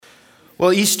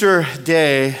Well, Easter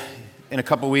Day, in a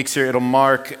couple weeks here, it'll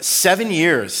mark 7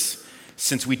 years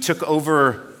since we took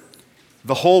over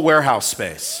the whole warehouse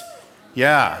space.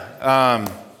 Yeah.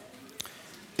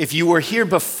 If you were here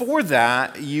before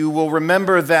that, you will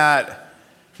remember that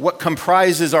what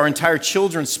comprises our entire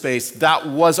children's space, that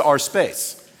was our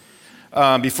space.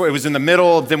 Before it was in the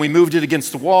middle, then we moved it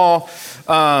against the wall.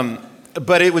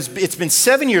 But it's been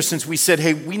 7 years since we said,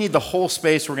 hey, we need the whole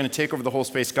space. We're going to take over the whole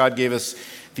space. God gave us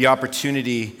the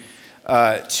opportunity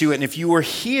to it. And if you were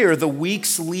here the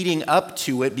weeks leading up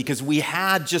to it, because we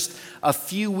had just a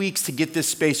few weeks to get this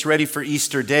space ready for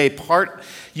Easter Day,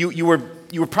 you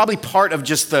were probably part of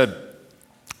just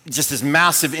this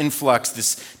massive influx,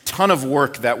 this ton of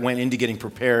work that went into getting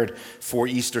prepared for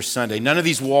Easter Sunday. None of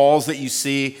these walls that you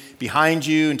see behind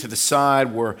you and to the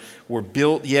side were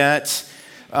built yet.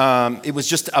 It was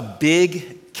just a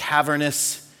big,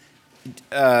 cavernous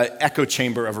echo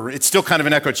chamber of a room. It's still kind of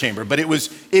an echo chamber, but it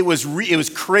was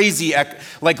crazy.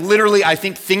 Like literally, I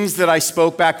think things that I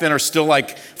spoke back then are still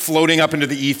like floating up into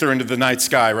the ether, into the night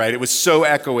sky, right? It was so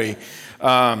echoey.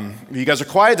 You guys are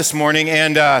quiet this morning,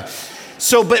 and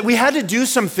but we had to do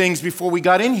some things before we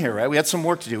got in here, right? We had some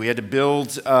work to do. We had to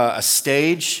build a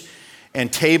stage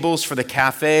and tables for the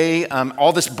cafe.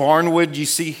 All this barnwood you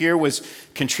see here was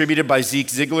contributed by Zeke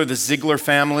Ziegler, the Ziegler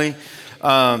family.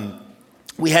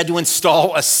 We had to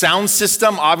install a sound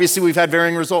system. Obviously, we've had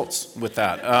varying results with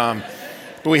that.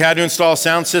 But we had to install a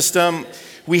sound system.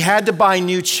 We had to buy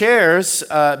new chairs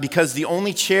because the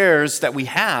only chairs that we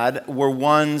had were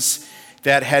ones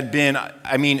that had been,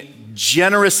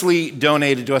 generously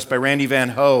donated to us by Randy Van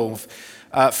Hove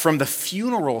from the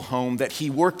funeral home that he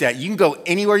worked at. You can go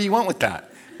anywhere you want with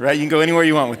that, right? You can go anywhere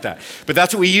you want with that. But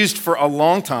that's what we used for a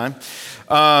long time.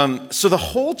 So the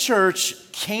whole church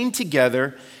came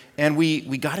together and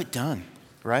we got it done,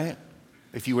 right?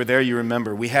 If you were there, you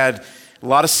remember. We had a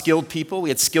lot of skilled people. We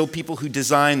had skilled people who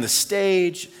designed the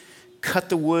stage, cut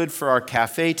the wood for our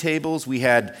cafe tables. We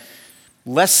had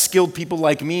less skilled people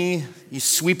like me,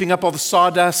 sweeping up all the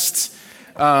sawdust.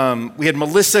 We had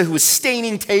Melissa who was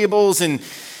staining tables and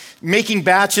making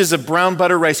batches of brown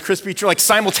butter Rice Krispie treats. Like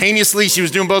simultaneously, she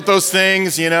was doing both those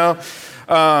things, you know.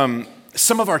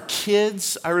 Some of our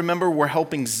kids, I remember, were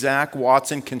helping Zach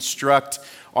Watson construct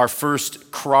our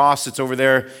first cross. It's over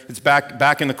there. It's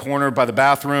back in the corner by the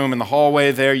bathroom in the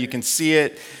hallway there. You can see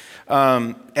it.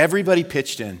 Everybody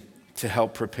pitched in to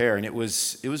help prepare, and it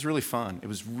was really fun. It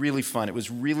was really fun. It was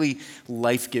really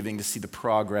life-giving to see the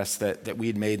progress that we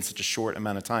had made in such a short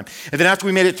amount of time. And then after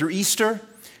we made it through Easter,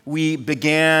 we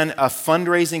began a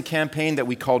fundraising campaign that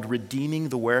we called Redeeming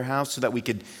the Warehouse so that we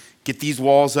could get these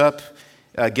walls up,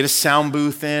 get a sound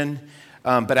booth in,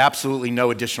 but absolutely no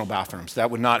additional bathrooms.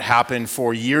 That would not happen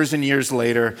for years and years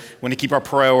later. We want to keep our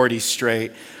priorities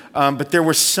straight. But there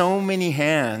were so many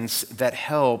hands that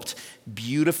helped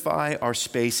beautify our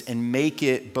space and make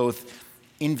it both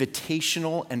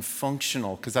invitational and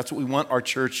functional, because that's what we want our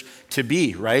church to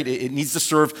be, right? It needs to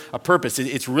serve a purpose.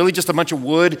 It's really just a bunch of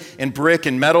wood and brick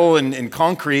and metal and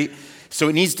concrete. So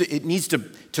it needs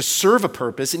to serve a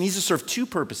purpose. It needs to serve two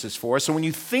purposes for us. So when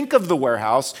you think of the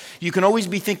warehouse, you can always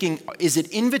be thinking, is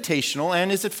it invitational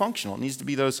and is it functional? It needs to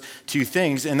be those two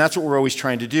things, and that's what we're always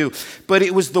trying to do. But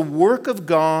it was the work of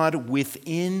God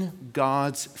within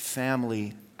God's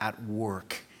family at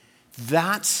work.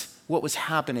 That's what was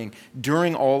happening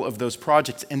during all of those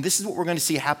projects. And this is what we're going to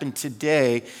see happen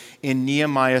today in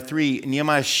Nehemiah 3.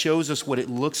 Nehemiah shows us what it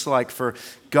looks like for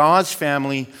God's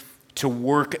family to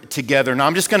work together. Now,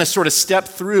 I'm just going to sort of step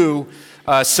through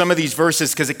some of these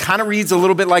verses because it kind of reads a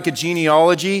little bit like a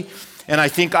genealogy, and I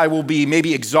think I will be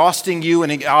maybe exhausting you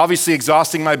and obviously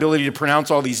exhausting my ability to pronounce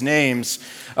all these names.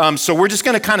 So we're just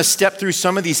going to kind of step through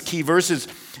some of these key verses.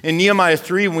 In Nehemiah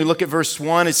 3, when we look at verse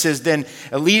 1, it says, then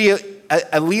see,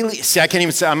 I can't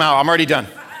even say, I'm out, I'm already done.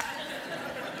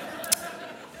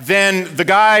 Then the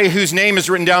guy whose name is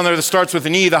written down there that starts with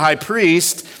an E, the high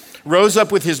priest, rose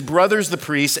up with his brothers, the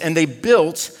priests, and they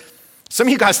built, some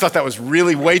of you guys thought that was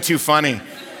really way too funny.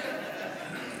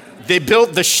 They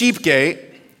built the sheep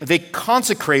gate, they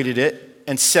consecrated it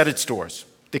and set its doors.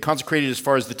 They consecrated it as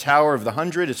far as the Tower of the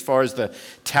 100, as far as the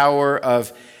Tower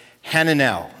of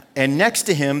Hananel. And next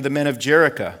to him, the men of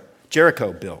Jericho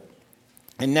built.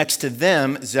 And next to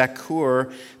them,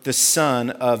 Zakur, the son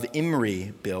of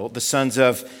Imri, built. The sons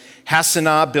of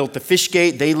Hassanah built the fish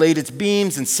gate. They laid its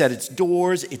beams and set its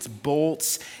doors, its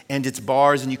bolts, and its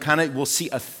bars. And you kind of will see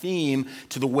a theme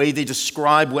to the way they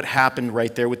describe what happened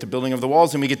right there with the building of the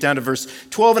walls. And we get down to verse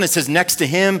 12, and it says, next to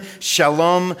him,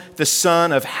 Shalom, the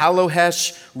son of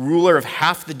Halohesh, ruler of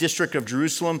half the district of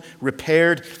Jerusalem,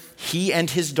 repaired, he and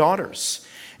his daughters.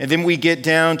 And then we get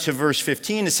down to verse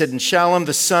 15. It said, and Shallum,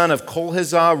 the son of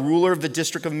Kolhazah, ruler of the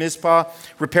district of Mizpah,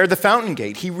 repaired the fountain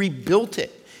gate. He rebuilt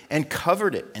it and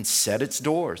covered it and set its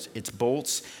doors, its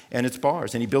bolts, and its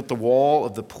bars. And he built the wall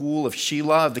of the pool of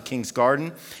Shelah of the king's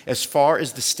garden as far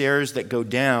as the stairs that go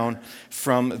down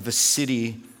from the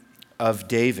city of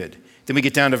David. Then we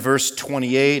get down to verse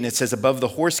 28, and it says, above the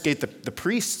horse gate, the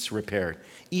priests repaired,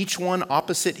 each one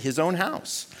opposite his own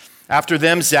house. After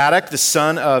them, Zadok, the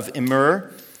son of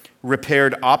Immer,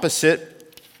 repaired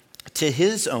opposite to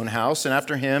his own house. And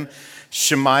after him,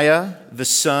 Shemaiah, the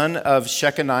son of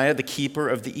Shechaniah, the keeper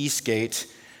of the east gate,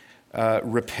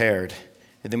 repaired.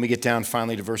 And then we get down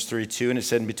finally to verse 32, and it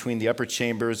said, in between the upper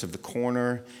chambers of the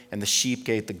corner and the sheep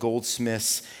gate, the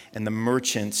goldsmiths and the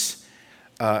merchants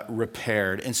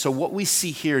repaired. And so what we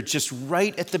see here, just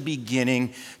right at the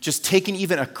beginning, just taking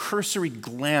even a cursory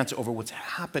glance over what's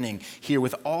happening here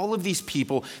with all of these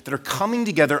people that are coming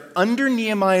together under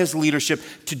Nehemiah's leadership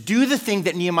to do the thing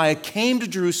that Nehemiah came to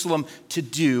Jerusalem to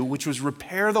do, which was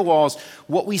repair the walls.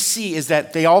 What we see is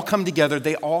that they all come together.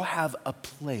 They all have a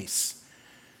place.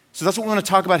 So that's what we want to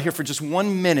talk about here for just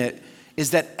 1 minute,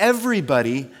 is that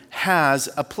everybody has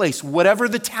a place. Whatever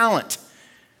the talent,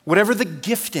 whatever the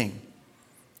gifting,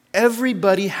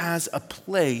 everybody has a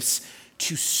place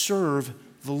to serve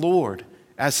the Lord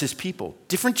as his people.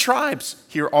 Different tribes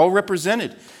here all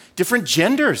represented, different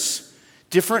genders,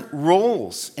 different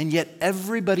roles, and yet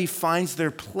everybody finds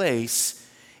their place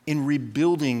in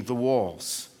rebuilding the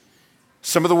walls.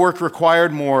 Some of the work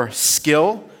required more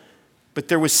skill, but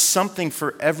there was something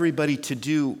for everybody to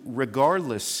do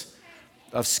regardless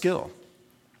of skill.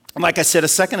 And like I said a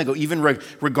second ago, even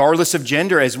regardless of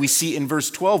gender, as we see in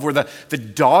verse 12, where the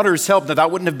daughters helped. Now,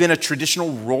 that wouldn't have been a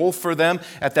traditional role for them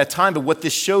at that time, but what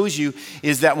this shows you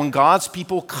is that when God's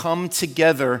people come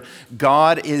together,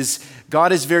 God is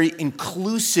very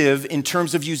inclusive in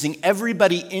terms of using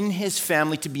everybody in his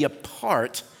family to be a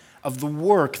part of the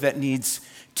work that needs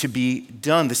to be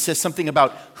done. This says something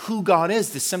about who God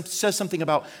is. This says something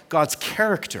about God's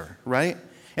character, right?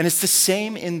 And it's the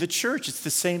same in the church. It's the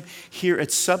same here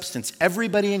at Substance.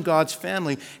 Everybody in God's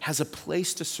family has a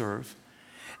place to serve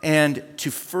and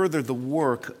to further the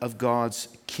work of God's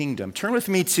kingdom. Turn with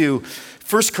me to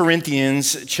 1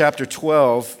 Corinthians chapter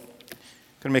 12. I'm going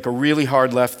to make a really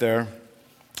hard left there.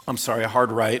 A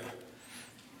hard right.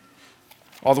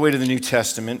 All the way to the New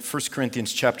Testament. 1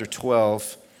 Corinthians chapter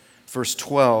 12, verse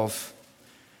 12.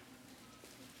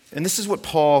 And this is what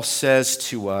Paul says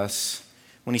to us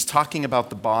when he's talking about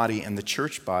the body and the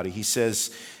church body. He says,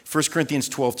 1 Corinthians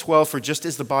 12:12, for just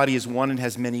as the body is one and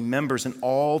has many members, and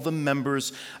all the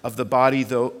members of the body,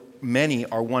 though many,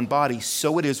 are one body,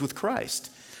 so it is with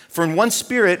Christ. For in one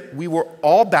spirit we were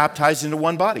all baptized into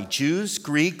one body, Jews,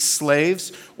 Greeks,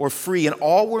 slaves, or free, and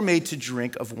all were made to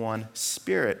drink of one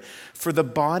spirit. For the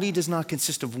body does not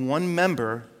consist of one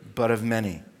member, but of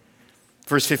many.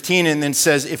 Verse 15, and then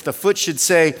says, if the foot should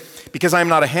say, because I am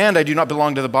not a hand, I do not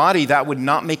belong to the body, that would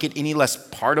not make it any less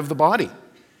part of the body.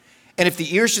 And if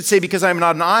the ear should say, because I am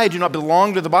not an eye, I do not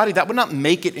belong to the body, that would not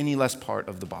make it any less part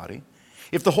of the body.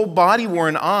 If the whole body were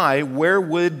an eye, where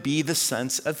would be the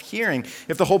sense of hearing?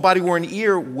 If the whole body were an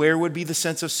ear, where would be the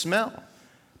sense of smell?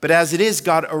 But as it is,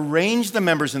 God arranged the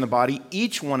members in the body,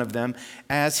 each one of them,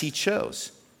 as he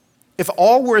chose. If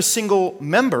all were a single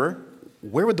member,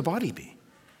 where would the body be?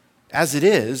 As it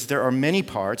is, there are many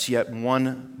parts, yet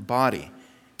one body.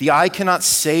 The eye cannot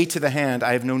say to the hand,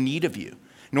 I have no need of you.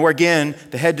 Nor again,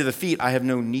 the head to the feet, I have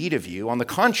no need of you. On the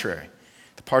contrary,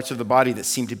 the parts of the body that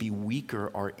seem to be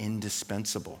weaker are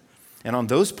indispensable. And on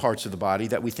those parts of the body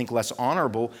that we think less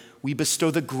honorable, we bestow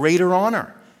the greater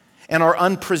honor. And our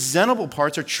unpresentable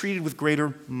parts are treated with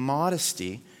greater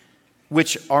modesty,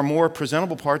 which our more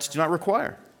presentable parts do not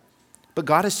require. But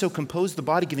God has so composed the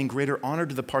body, giving greater honor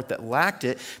to the part that lacked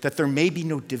it, that there may be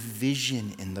no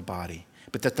division in the body,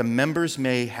 but that the members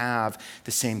may have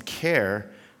the same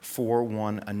care for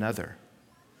one another.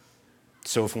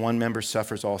 So if one member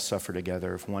suffers, all suffer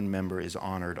together. If one member is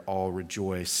honored, all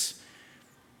rejoice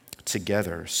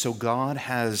together. So God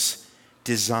has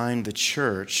designed the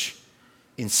church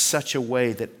in such a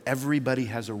way that everybody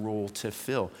has a role to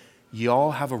fill. You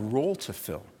all have a role to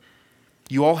fill.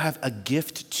 You all have a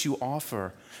gift to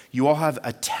offer. You all have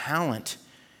a talent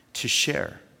to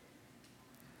share.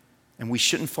 And we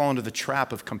shouldn't fall into the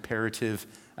trap of comparative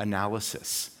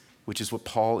analysis, which is what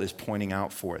Paul is pointing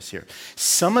out for us here.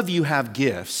 Some of you have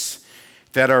gifts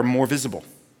that are more visible.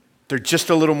 They're just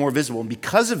a little more visible. And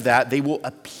because of that, they will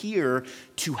appear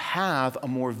to have a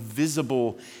more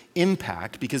visible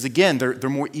impact because, again, they're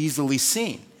more easily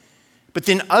seen. But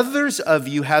then others of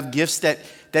you have gifts that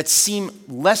that seem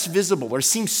less visible or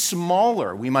seem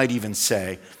smaller, we might even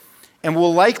say, and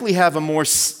will likely have a more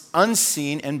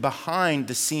unseen and behind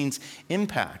the scenes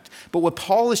impact. But what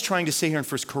Paul is trying to say here in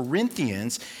 1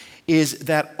 Corinthians is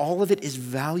that all of it is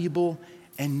valuable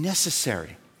and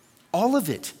necessary. All of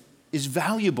it is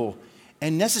valuable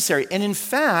and necessary. And in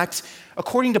fact,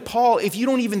 according to Paul, if you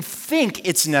don't even think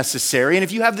it's necessary, and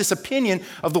if you have this opinion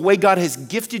of the way God has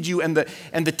gifted you and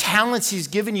the talents he's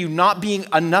given you not being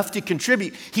enough to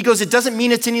contribute, he goes, it doesn't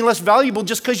mean it's any less valuable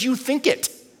just because you think it.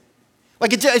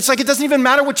 It's like it doesn't even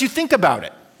matter what you think about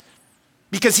it.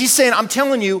 Because he's saying, I'm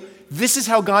telling you, this is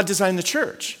how God designed the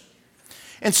church.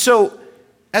 And so,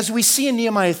 as we see in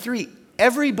Nehemiah 3,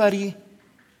 everybody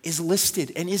is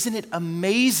listed. And isn't it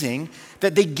amazing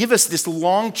that they give us this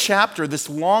long chapter, this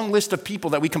long list of people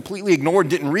that we completely ignored,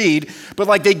 didn't read, but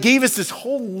like they gave us this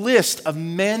whole list of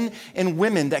men and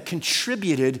women that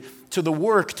contributed to the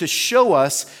work to show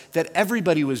us that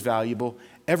everybody was valuable,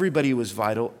 everybody was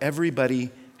vital, everybody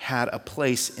had a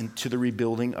place into the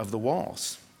rebuilding of the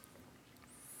walls.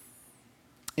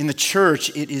 In the church,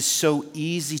 it is so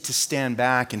easy to stand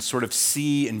back and sort of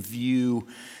see and view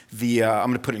I'm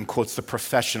going to put it in quotes, the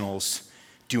professionals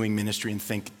doing ministry and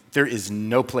think, there is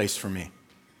no place for me.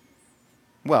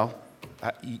 Well,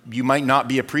 you might not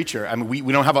be a preacher. I mean, we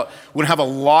don't have a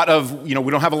lot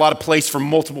of place for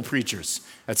multiple preachers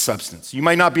at Substance. You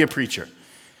might not be a preacher.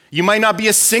 You might not be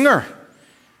a singer.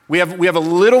 We have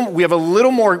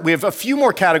a few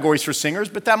more categories for singers,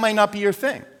 but that might not be your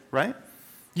thing, right?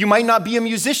 You might not be a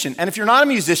musician. And if you're not a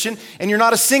musician and you're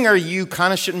not a singer, you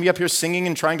kind of shouldn't be up here singing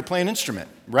and trying to play an instrument,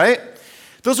 right?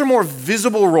 Those are more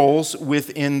visible roles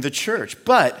within the church.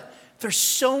 But there's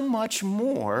so much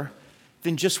more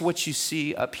than just what you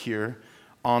see up here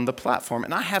on the platform.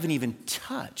 And I haven't even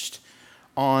touched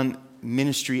on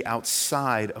ministry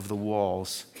outside of the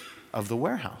walls of the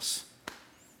warehouse.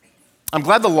 I'm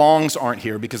glad the Longs aren't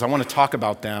here because I want to talk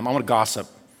about them. I want to gossip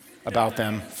about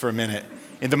them for a minute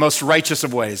in the most righteous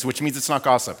of ways, which means it's not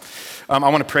gossip. I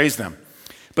want to praise them.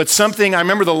 But I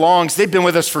remember the Longs, they've been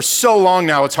with us for so long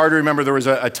now, it's hard to remember. There was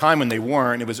a time when they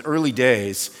weren't. It was early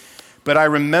days. But I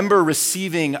remember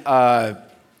receiving an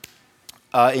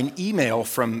email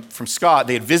from Scott.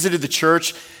 They had visited the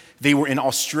church. They were in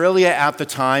Australia at the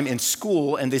time in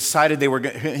school, and they decided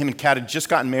him and Kat had just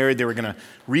gotten married. They were going to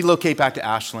relocate back to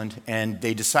Ashland, and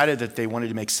they decided that they wanted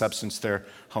to make Substance their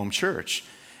home church.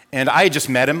 And I had just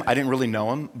met him. I didn't really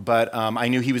know him, but I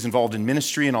knew he was involved in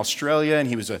ministry in Australia, and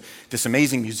he was this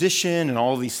amazing musician and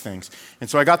all of these things. And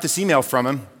so I got this email from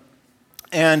him,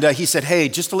 and he said, hey,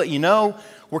 just to let you know,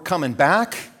 we're coming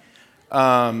back,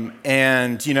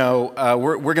 Substance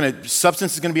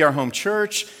is going to be our home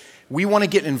church. We want to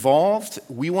get involved.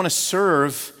 We want to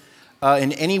serve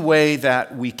in any way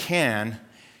that we can.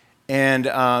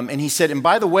 And he said, and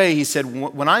by the way, he said,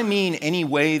 when I mean any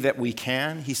way that we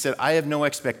can, he said, I have no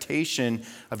expectation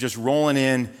of just rolling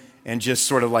in and just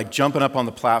sort of like jumping up on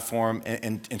the platform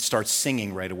and start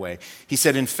singing right away. He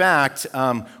said, in fact,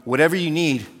 whatever you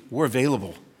need, we're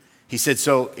available. He said,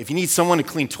 so if you need someone to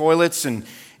clean toilets and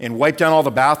wipe down all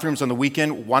the bathrooms on the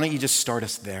weekend, why don't you just start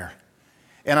us there?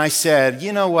 And I said,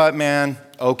 you know what, man?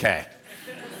 Okay.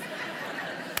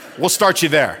 We'll start you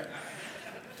there.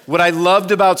 What I loved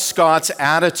about Scott's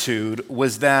attitude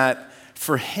was that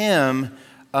for him,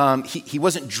 he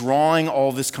wasn't drawing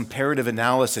all this comparative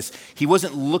analysis. He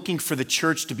wasn't looking for the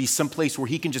church to be someplace where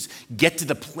he can just get to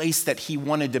the place that he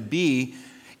wanted to be,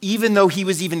 even though he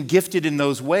was even gifted in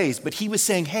those ways. But he was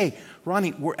saying, hey,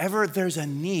 Ronnie, wherever there's a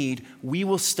need, we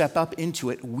will step up into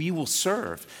it. We will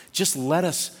serve. Just let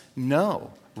us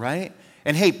know, right?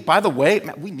 And hey, by the way,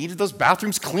 we needed those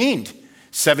bathrooms cleaned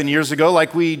 7 years ago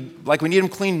like we need them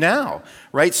cleaned now,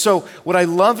 right? So what I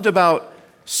loved about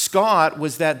Scott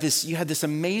was that you had this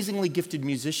amazingly gifted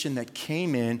musician that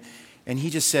came in, and he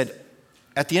just said,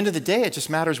 at the end of the day, it just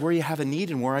matters where you have a need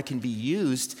and where I can be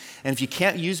used. And if you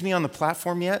can't use me on the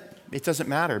platform yet, it doesn't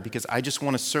matter because I just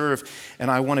want to serve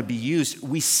and I want to be used.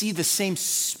 We see the same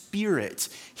spirit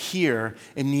here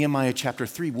in Nehemiah chapter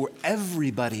 3 where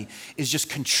everybody is just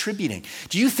contributing.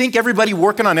 Do you think everybody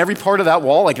working on every part of that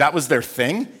wall, like that was their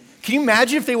thing? Can you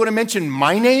imagine if they would have mentioned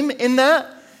my name in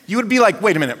that? You would be like,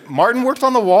 wait a minute, Martin worked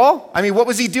on the wall? I mean, what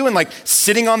was he doing? Like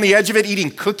sitting on the edge of it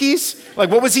eating cookies? Like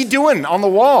what was he doing on the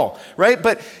wall, right?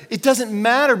 But it doesn't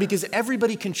matter because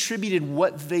everybody contributed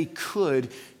what they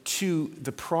could to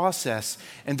the process.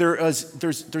 And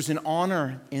there's an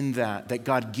honor in that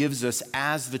God gives us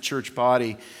as the church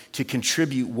body to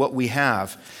contribute what we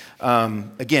have.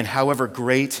 Again, however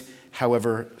great,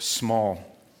 however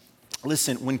small.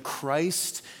 Listen, when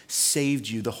Christ saved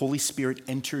you, the Holy Spirit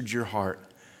entered your heart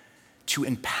to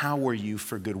empower you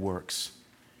for good works.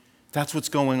 That's what's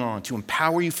going on, to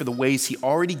empower you for the ways he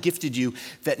already gifted you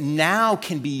that now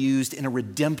can be used in a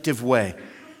redemptive way.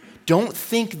 Don't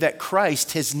think that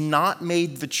Christ has not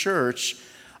made the church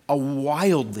a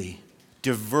wildly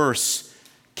diverse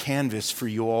canvas for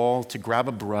you all to grab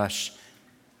a brush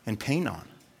and paint on.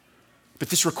 But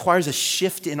this requires a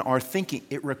shift in our thinking.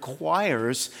 It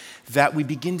requires that we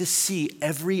begin to see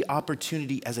every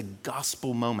opportunity as a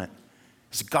gospel moment,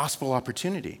 as a gospel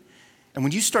opportunity. And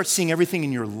when you start seeing everything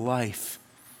in your life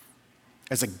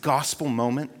as a gospel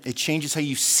moment, it changes how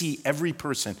you see every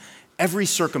person, every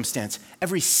circumstance,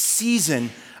 every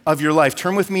season of your life.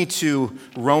 Turn with me to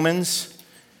Romans.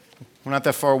 We're not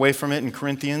that far away from it in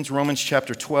Corinthians. Romans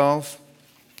chapter 12.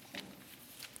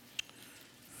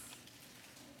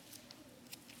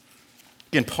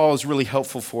 Again, Paul is really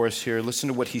helpful for us here. Listen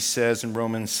to what he says in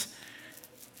Romans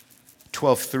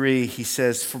 12:3. He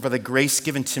says, "For by the grace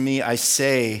given to me, I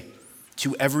say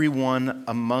to everyone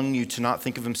among you to not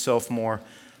think of himself more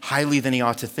highly than he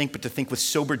ought to think, but to think with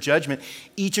sober judgment,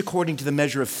 each according to the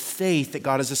measure of faith that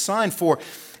God has assigned. For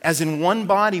as in one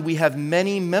body we have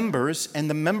many members, and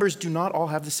the members do not all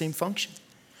have the same function.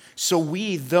 So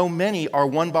we, though many, are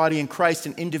one body in Christ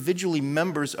and individually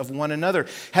members of one another,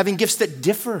 having gifts that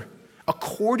differ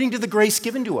according to the grace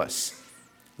given to us.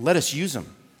 Let us use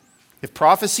them. If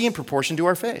prophecy, in proportion to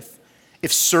our faith.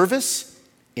 If service,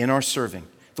 in our serving.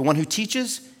 The one who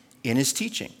teaches, in his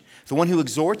teaching. The one who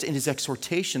exhorts, in his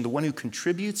exhortation. The one who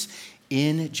contributes,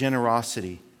 in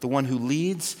generosity. The one who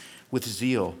leads, with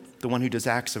zeal. The one who does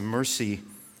acts of mercy,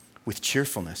 with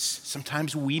cheerfulness."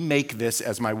 Sometimes we make this,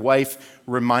 as my wife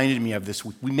reminded me of this,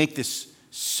 we make this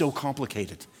so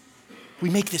complicated. We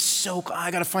make this so,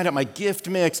 I got to find out my gift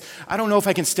mix. I don't know if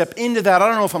I can step into that. I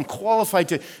don't know if I'm qualified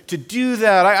to do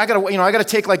that. I got to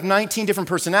take like 19 different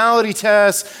personality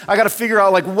tests. I got to figure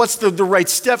out like what's the right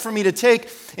step for me to take.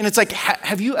 And it's like,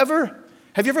 have you ever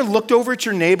looked over at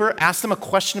your neighbor, asked them a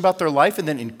question about their life, and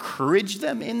then encouraged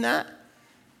them in that?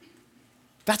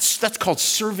 That's called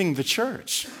serving the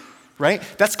church, right?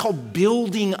 That's called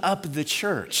building up the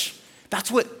church. That's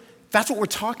what we're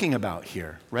talking about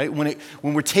here, right? When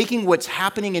we're taking what's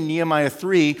happening in Nehemiah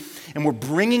 3 and we're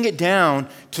bringing it down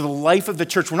to the life of the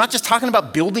church, we're not just talking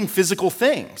about building physical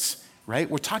things, right?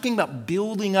 We're talking about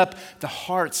building up the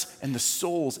hearts and the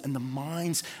souls and the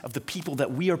minds of the people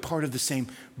that we are part of the same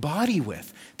body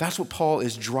with. That's what Paul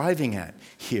is driving at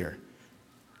here.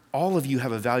 All of you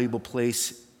have a valuable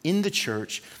place in the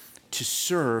church to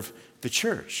serve the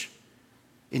church.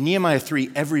 In Nehemiah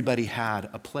 3, everybody had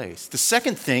a place. The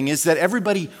second thing is that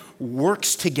everybody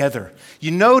works together.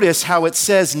 You notice how it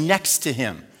says next to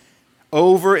him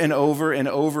over and over and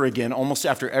over again, almost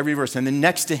after every verse. And then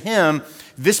next to him,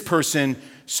 this person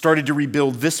started to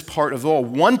rebuild this part of the wall.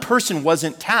 One person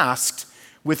wasn't tasked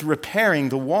with repairing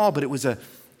the wall, but it was a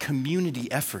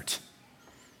community effort.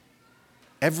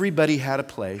 Everybody had a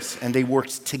place, and they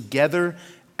worked together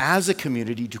as a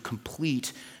community to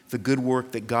complete the good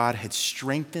work that God had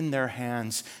strengthened their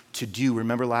hands to do.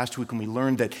 Remember last week when we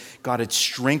learned that God had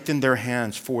strengthened their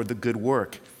hands for the good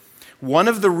work. One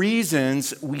of the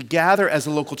reasons we gather as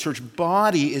a local church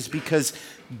body is because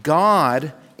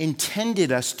God intended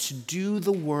us to do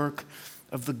the work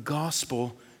of the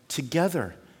gospel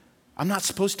together. I'm not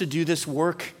supposed to do this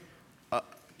work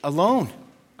alone.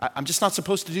 I'm just not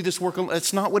supposed to do this work alone.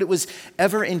 It's not what it was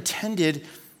ever intended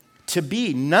to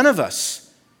be. None of us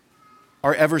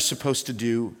are ever supposed to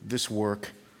do this work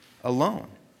alone.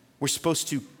 We're supposed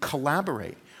to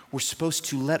collaborate. We're supposed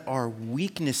to let our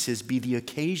weaknesses be the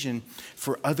occasion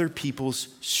for other people's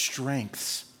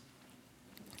strengths.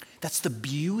 That's the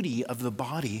beauty of the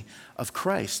body of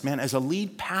Christ. Man, as a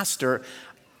lead pastor,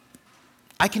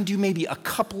 I can do maybe a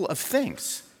couple of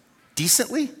things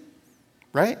decently,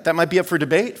 right? That might be up for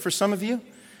debate for some of you.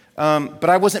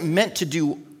 But I wasn't meant to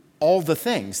do all the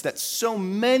things that so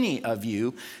many of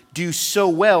you do so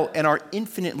well and are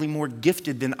infinitely more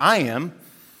gifted than I am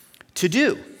to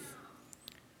do.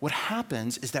 What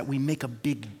happens is that we make a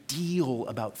big deal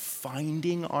about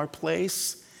finding our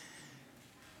place.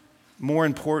 More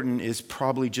important is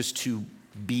probably just to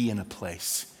be in a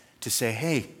place, to say,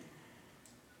 hey,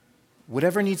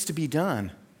 whatever needs to be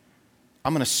done,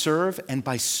 I'm going to serve, and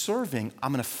by serving,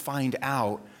 I'm going to find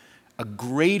out I'm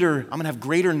going to have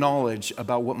greater knowledge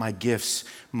about what my gifts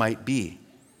might be.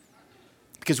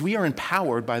 Because we are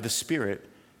empowered by the Spirit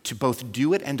to both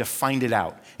do it and to find it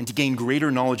out and to gain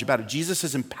greater knowledge about it. Jesus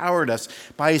has empowered us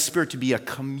by his Spirit to be a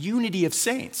community of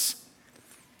saints,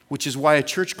 which is why a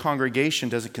church congregation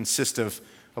doesn't consist of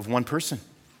one person,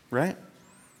 right?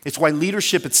 It's why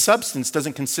leadership at Substance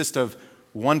doesn't consist of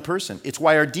one person. It's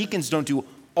why our deacons don't do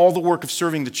all the work of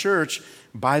serving the church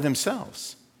by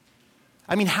themselves.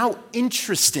 I mean, how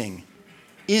interesting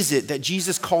is it that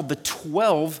Jesus called the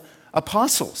 12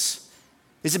 apostles?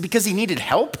 Is it because he needed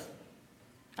help?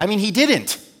 I mean, he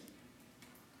didn't.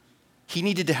 He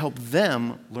needed to help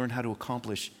them learn how to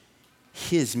accomplish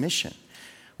his mission.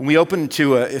 When we open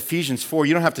to Ephesians 4,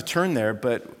 you don't have to turn there,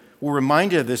 but we're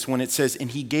reminded of this when it says,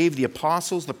 and he gave the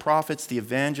apostles, the prophets, the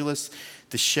evangelists,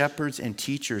 the shepherds, and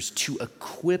teachers to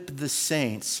equip the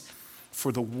saints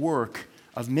for the work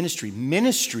of ministry.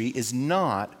 Ministry is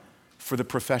not for the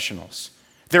professionals.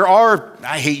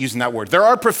 I hate using that word. There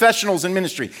are professionals in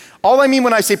ministry. All I mean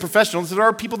when I say professionals, there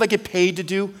are people that get paid to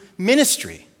do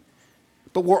ministry.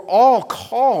 But we're all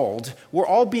called, we're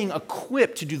all being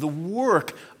equipped to do the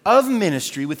work of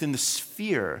ministry within the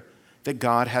sphere that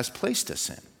God has placed us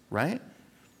in, right?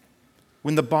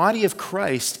 When the body of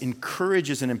Christ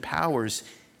encourages and empowers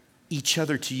each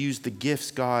other to use the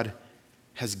gifts God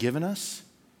has given us,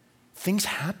 things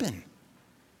happen.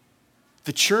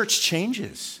 The church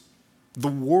changes. The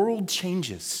world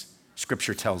changes,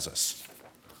 Scripture tells us.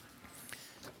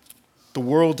 The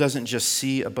world doesn't just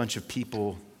see a bunch of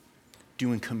people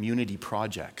doing community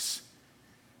projects.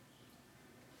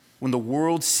 When the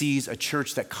world sees a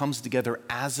church that comes together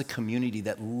as a community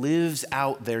that lives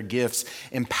out their gifts,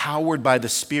 empowered by the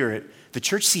Spirit, the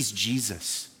church sees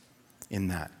Jesus in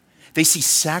that. They see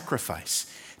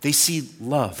sacrifice. They see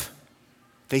love.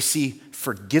 They see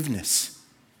forgiveness,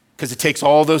 because it takes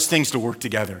all those things to work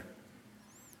together.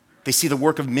 They see the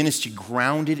work of ministry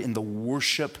grounded in the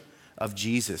worship of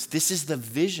Jesus. This is the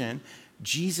vision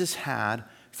Jesus had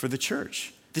for the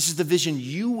church. This is the vision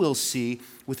you will see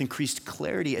with increased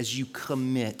clarity as you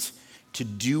commit to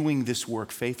doing this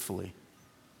work faithfully.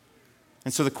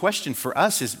 And so the question for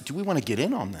us is, do we want to get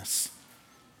in on this?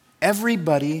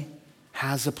 Everybody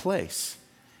has a place.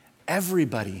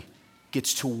 Everybody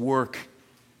gets to work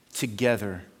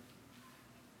together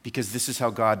because this is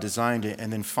how God designed it.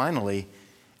 And then finally,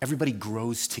 everybody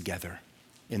grows together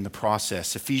in the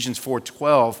process. Ephesians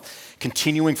 4:12,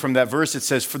 continuing from that verse, it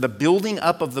says, for the building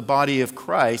up of the body of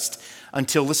Christ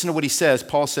until, listen to what he says,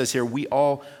 Paul says here, we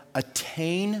all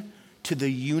attain to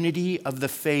the unity of the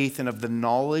faith and of the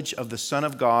knowledge of the Son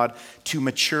of God, to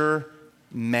mature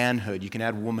manhood. You can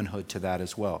add womanhood to that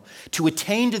as well. To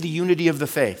attain to the unity of the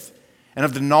faith and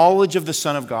of the knowledge of the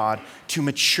Son of God, to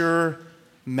mature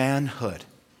manhood.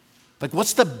 Like,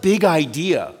 what's the big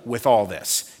idea with all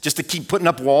this? Just to keep putting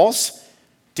up walls?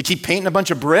 To keep painting a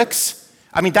bunch of bricks?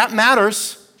 I mean, that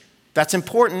matters. That's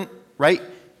important, right?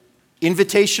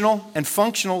 Invitational and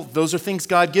functional, those are things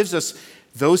God gives us.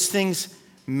 Those things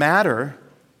matter.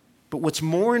 But what's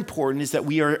more important is that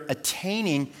we are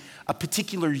attaining a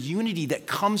particular unity that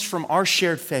comes from our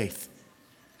shared faith.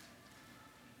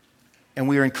 And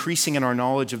we are increasing in our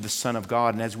knowledge of the Son of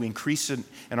God. And as we increase in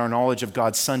our knowledge of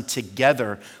God's Son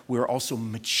together, we are also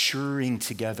maturing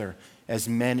together as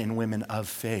men and women of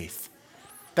faith.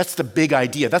 That's the big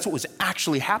idea. That's what was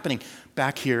actually happening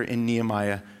back here in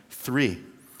Nehemiah 3.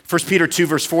 1 Peter 2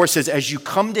 verse 4 says, as you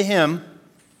come to him,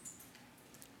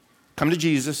 come to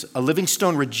Jesus, a living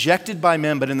stone rejected by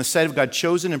men, but in the sight of God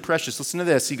chosen and precious. Listen to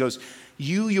this. He goes,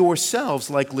 you yourselves,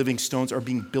 like living stones, are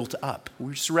being built up.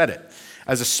 We just read it.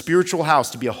 As a spiritual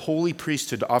house, to be a holy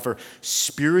priesthood, to offer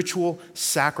spiritual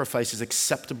sacrifices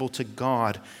acceptable to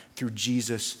God through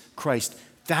Jesus Christ.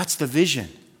 That's the vision.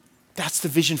 That's the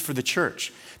vision for the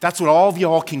church. That's what all of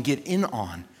y'all can get in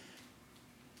on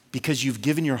because you've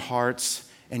given your hearts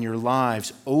and your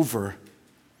lives over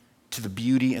to the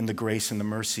beauty and the grace and the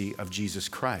mercy of Jesus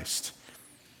Christ.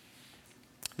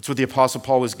 It's what the Apostle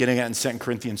Paul was getting at in 2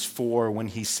 Corinthians 4 when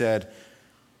he said,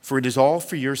 for it is all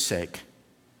for your sake.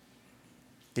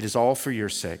 It is all for your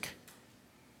sake.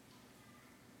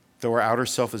 Though our outer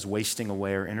self is wasting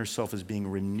away, our inner self is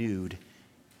being renewed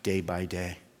day by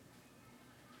day.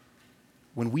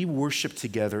 When we worship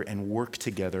together and work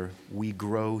together, we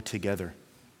grow together.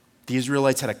 The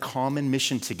Israelites had a common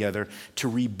mission together to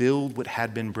rebuild what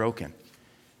had been broken.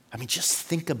 I mean, just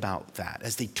think about that.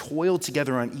 As they toiled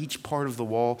together on each part of the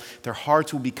wall, their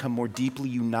hearts will become more deeply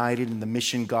united in the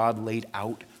mission God laid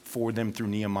out for them through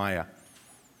Nehemiah.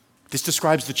 This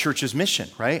describes the church's mission,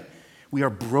 right? We are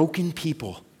broken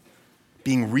people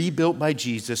being rebuilt by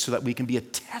Jesus so that we can be a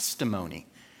testimony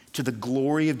to the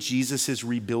glory of Jesus'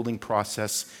 rebuilding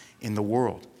process in the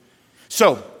world.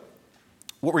 So,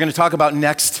 what we're going to talk about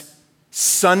next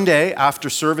Sunday after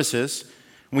services,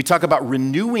 when we talk about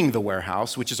renewing the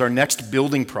warehouse, which is our next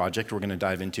building project we're going to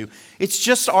dive into, it's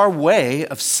just our way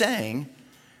of saying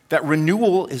that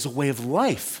renewal is a way of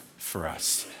life for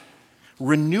us.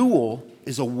 Renewal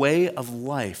is a way of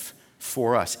life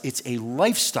for us. It's a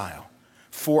lifestyle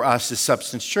for us as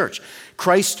Substance Church.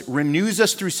 Christ renews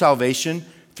us through salvation,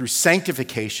 through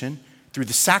sanctification, through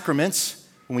the sacraments,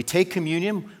 when we take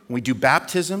communion, when we do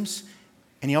baptisms,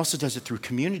 and he also does it through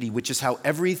community, which is how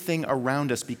everything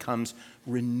around us becomes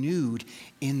renewed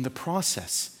in the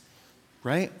process,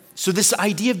 right? So this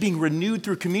idea of being renewed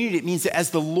through community, it means that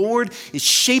as the Lord is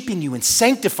shaping you and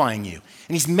sanctifying you,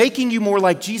 and he's making you more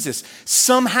like Jesus,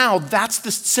 somehow that's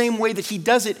the same way that he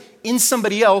does it in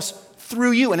somebody else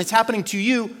through you, and it's happening to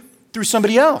you through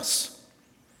somebody else.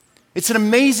 It's an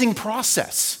amazing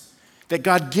process that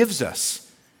God gives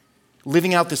us,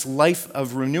 living out this life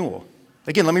of renewal.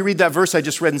 Again, let me read that verse I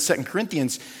just read in 2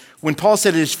 Corinthians, when Paul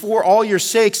said, "It is for all your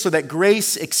sakes, so that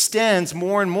grace extends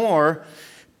more and more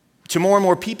to more and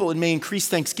more people, and may increase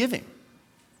thanksgiving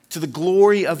to the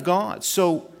glory of God."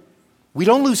 So we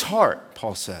don't lose heart,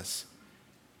 Paul says.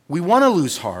 We want to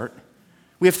lose heart.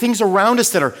 We have things around us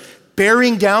that are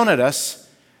bearing down at us,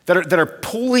 that are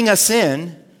pulling us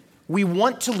in. We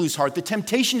want to lose heart. The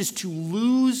temptation is to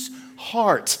lose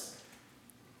heart.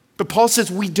 But Paul says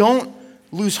we don't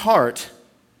lose heart,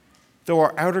 though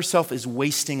our outer self is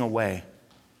wasting away,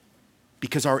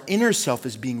 because our inner self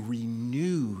is being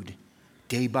renewed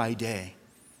day by day.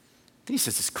 Then he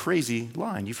says this crazy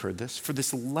line, you've heard this: "For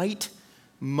this light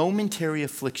momentary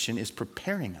affliction is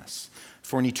preparing us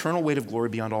for an eternal weight of glory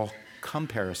beyond all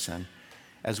comparison,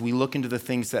 as we look into the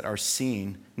things that are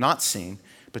seen, not seen,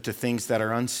 but to things that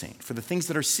are unseen. For the things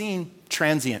that are seen,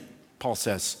 transient," Paul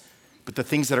says, "but the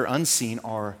things that are unseen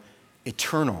are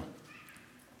eternal."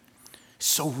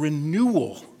 So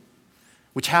renewal,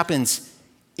 which happens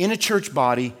in a church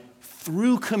body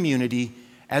through community,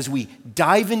 as we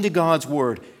dive into God's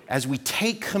word, as we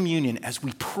take communion, as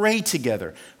we pray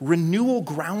together, renewal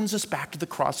grounds us back to the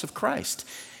cross of Christ,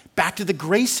 back to the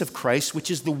grace of Christ, which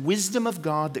is the wisdom of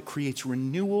God that creates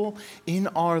renewal in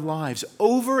our lives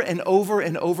over and over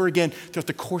and over again throughout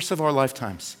the course of our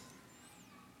lifetimes.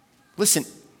 Listen,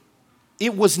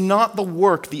 it was not the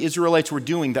work the Israelites were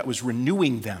doing that was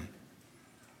renewing them.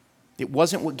 It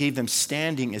wasn't what gave them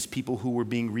standing as people who were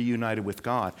being reunited with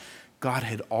God. God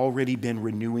had already been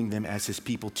renewing them as his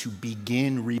people to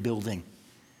begin rebuilding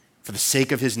for the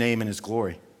sake of his name and his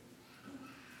glory.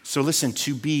 So listen,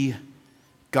 to be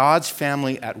God's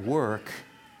family at work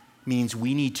means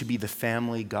we need to be the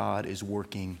family God is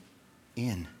working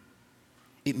in.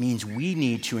 It means we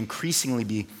need to increasingly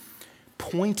be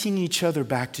pointing each other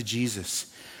back to Jesus,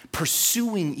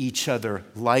 pursuing each other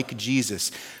like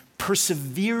Jesus,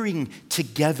 persevering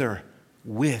together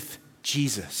with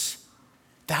Jesus.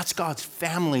 That's God's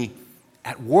family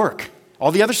at work.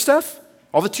 All the other stuff,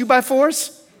 all the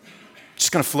 2x4s,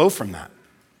 just going to flow from that.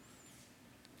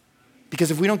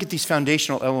 Because if we don't get these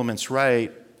foundational elements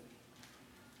right,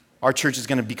 our church is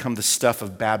going to become the stuff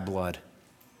of bad blood,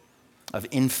 of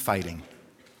infighting,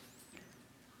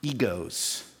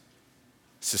 egos,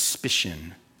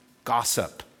 suspicion,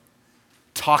 gossip,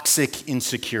 toxic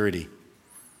insecurity.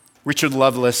 Richard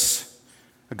Lovelace,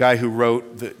 a guy who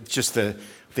wrote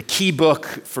the key book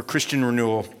for Christian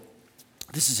renewal,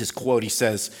 this is his quote. He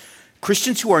says,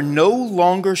 "Christians who are no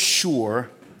longer sure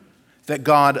that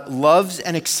God loves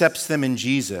and accepts them in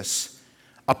Jesus,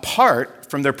 apart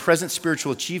from their present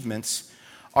spiritual achievements,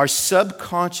 are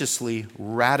subconsciously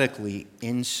radically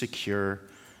insecure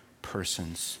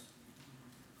persons."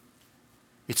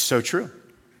 It's so true.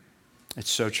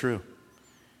 It's so true.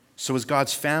 So as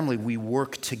God's family, we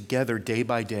work together day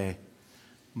by day,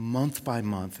 month by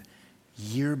month,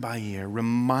 year by year,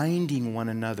 reminding one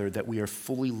another that we are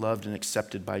fully loved and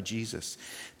accepted by Jesus.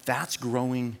 That's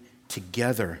growing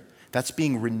together. That's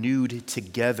being renewed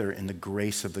together in the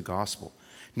grace of the gospel.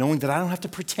 Knowing that I don't have to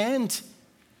pretend.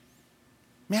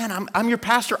 Man, I'm your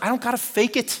pastor. I don't got to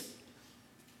fake it.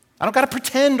 I don't got to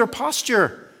pretend or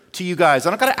posture to you guys. I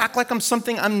don't got to act like I'm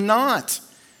something I'm not.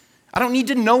 I don't need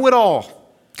to know it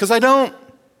all, because I don't.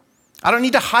 I don't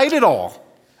need to hide it all.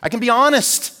 I can be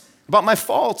honest about my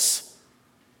faults.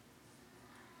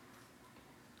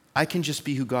 I can just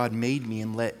be who God made me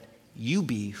and let you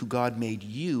be who God made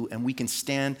you, and we can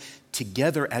stand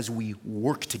together as we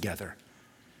work together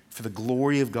for the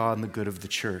glory of God and the good of the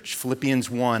church. Philippians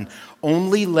 1,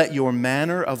 "Only let your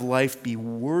manner of life be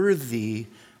worthy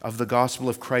of the gospel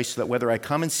of Christ, so that whether I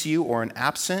come and see you or am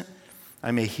absent,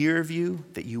 I may hear of you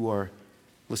that you are,"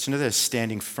 listen to this,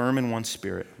 "standing firm in one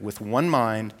spirit, with one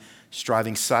mind,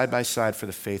 striving side by side for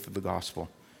the faith of the gospel,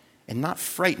 and not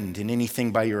frightened in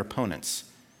anything by your opponents."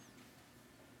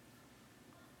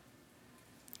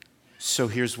 So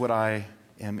here's what I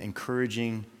am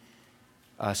encouraging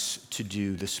us to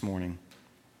do this morning: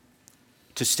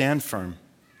 to stand firm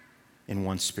in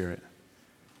one spirit,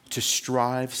 to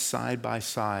strive side by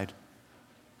side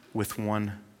with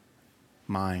one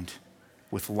mind,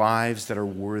 with lives that are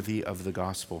worthy of the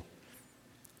gospel.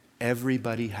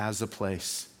 Everybody has a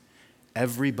place.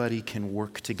 Everybody can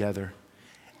work together.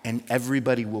 And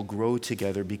everybody will grow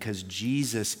together because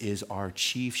Jesus is our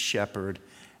chief shepherd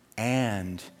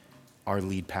and our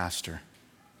lead pastor.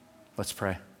 Let's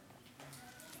pray.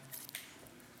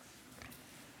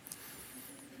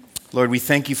 Lord, we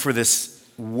thank you for this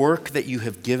work that you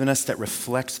have given us that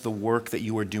reflects the work that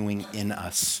you are doing in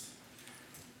us.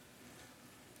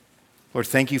 Lord,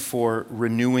 thank you for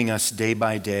renewing us day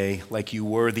by day like you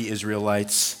were the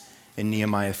Israelites in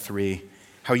Nehemiah 3,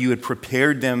 how you had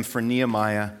prepared them for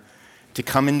Nehemiah to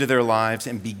come into their lives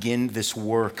and begin this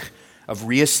work of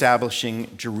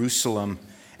reestablishing Jerusalem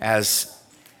as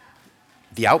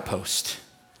the outpost,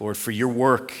 Lord, for your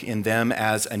work in them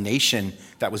as a nation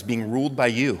that was being ruled by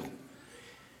you.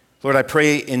 Lord, I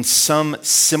pray in some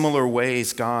similar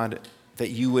ways, God,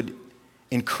 that you would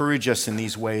encourage us in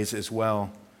these ways as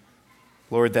well.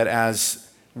 Lord, that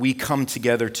as we come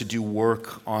together to do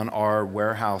work on our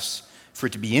warehouse, for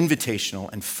it to be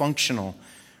invitational and functional,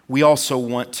 we also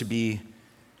want to be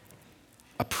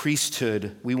a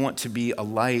priesthood. We want to be a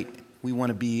light. We want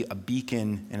to be a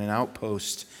beacon and an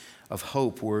outpost of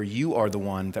hope where you are the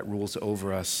one that rules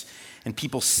over us. And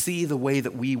people see the way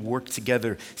that we work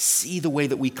together, see the way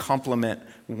that we complement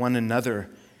one another.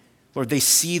 Lord, they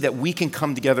see that we can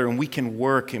come together and we can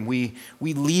work and we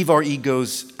leave our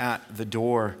egos at the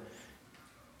door.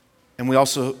 And we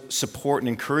also support and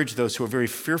encourage those who are very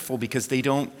fearful because they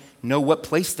don't know what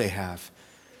place they have.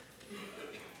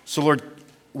 So Lord,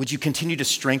 would you continue to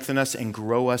strengthen us and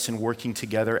grow us in working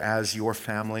together as your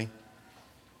family?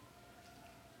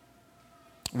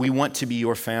 We want to be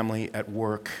your family at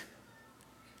work.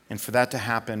 And for that to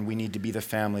happen, we need to be the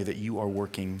family that you are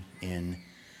working in.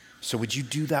 So would you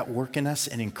do that work in us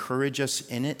and encourage us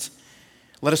in it?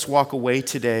 Let us walk away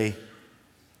today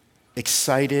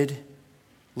excited.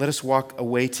 Let us walk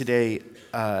away today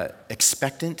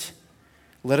expectant.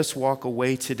 Let us walk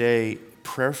away today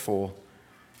prayerful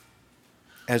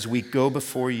as we go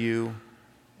before you,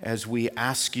 as we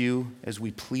ask you, as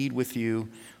we plead with you,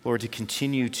 Lord, to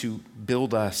continue to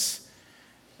build us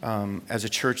as a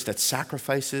church that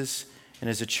sacrifices and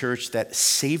as a church that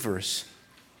savors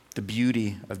the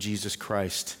beauty of Jesus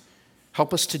Christ.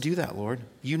 Help us to do that, Lord.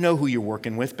 You know who you're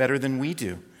working with better than we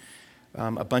do.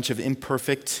 A bunch of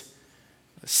imperfect,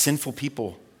 sinful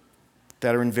people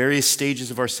that are in various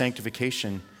stages of our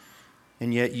sanctification,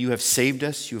 and yet you have saved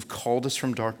us, you have called us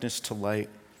from darkness to light.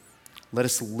 Let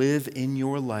us live in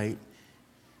your light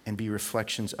and be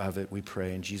reflections of it, we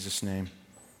pray in Jesus' name.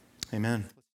 Amen.